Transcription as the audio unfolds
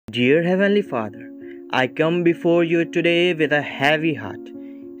Dear Heavenly Father, I come before you today with a heavy heart,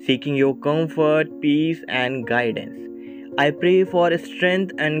 seeking your comfort, peace, and guidance. I pray for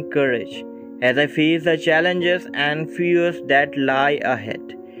strength and courage as I face the challenges and fears that lie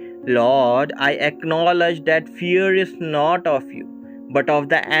ahead. Lord, I acknowledge that fear is not of you, but of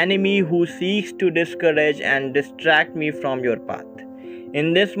the enemy who seeks to discourage and distract me from your path.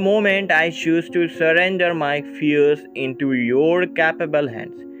 In this moment, I choose to surrender my fears into your capable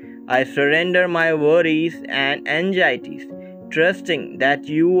hands. I surrender my worries and anxieties, trusting that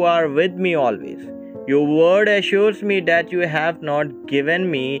you are with me always. Your word assures me that you have not given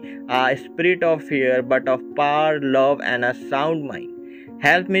me a spirit of fear, but of power, love, and a sound mind.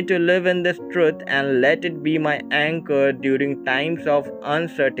 Help me to live in this truth and let it be my anchor during times of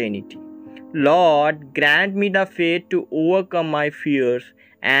uncertainty. Lord, grant me the faith to overcome my fears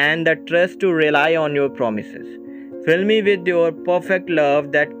and the trust to rely on your promises. Fill me with your perfect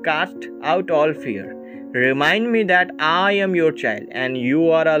love that casts out all fear. Remind me that I am your child and you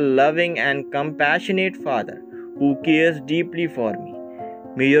are a loving and compassionate Father who cares deeply for me.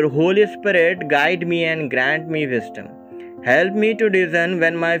 May your Holy Spirit guide me and grant me wisdom. Help me to discern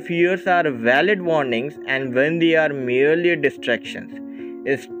when my fears are valid warnings and when they are merely distractions.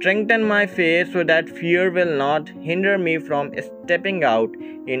 Strengthen my faith so that fear will not hinder me from stepping out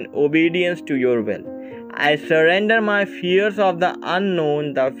in obedience to your will. I surrender my fears of the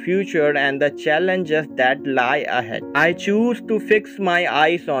unknown, the future, and the challenges that lie ahead. I choose to fix my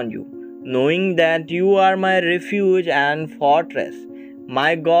eyes on you, knowing that you are my refuge and fortress,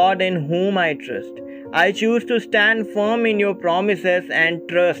 my God in whom I trust. I choose to stand firm in your promises and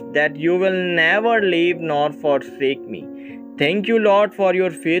trust that you will never leave nor forsake me. Thank you, Lord, for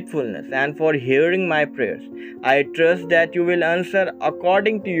your faithfulness and for hearing my prayers. I trust that you will answer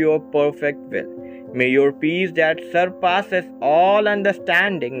according to your perfect will. May your peace that surpasses all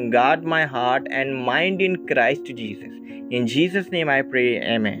understanding guard my heart and mind in Christ Jesus. In Jesus' name I pray,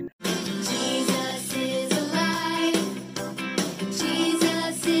 Amen.